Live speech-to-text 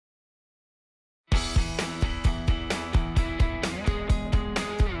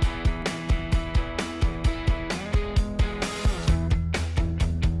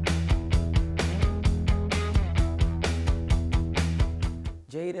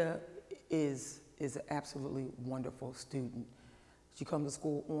Jada is an absolutely wonderful student. She comes to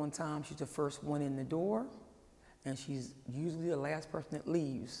school on time. She's the first one in the door, and she's usually the last person that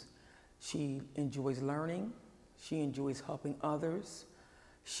leaves. She enjoys learning. She enjoys helping others.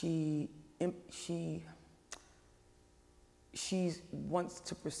 She wants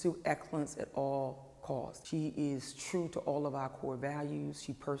to pursue excellence at all costs. She is true to all of our core values.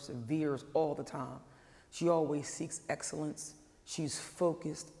 She perseveres all the time. She always seeks excellence. She's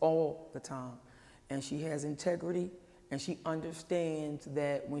focused all the time. And she has integrity, and she understands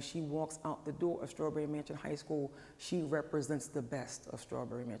that when she walks out the door of Strawberry Mansion High School, she represents the best of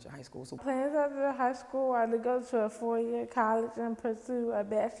Strawberry Mansion High School. So plans after high school are to go to a 4-year college and pursue a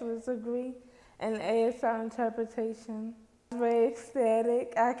bachelor's degree in ASL interpretation. I was very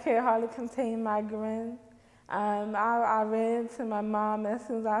ecstatic. I could hardly contain my grin. I ran to my mom as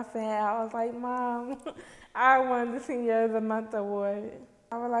soon as I found out. I was like, Mom, I won the Senior of the Month award.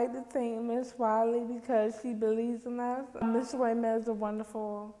 I would like to thank Ms. Wiley because she believes in us. Ms. Wayman is a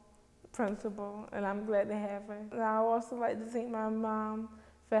wonderful principal, and I'm glad to have her. And I would also like to thank my mom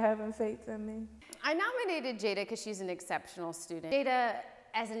for having faith in me. I nominated Jada because she's an exceptional student. Jada,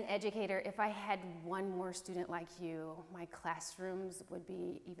 as an educator, if I had one more student like you, my classrooms would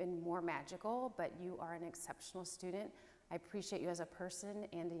be even more magical, but you are an exceptional student. I appreciate you as a person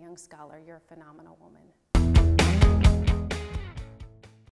and a young scholar. You're a phenomenal woman.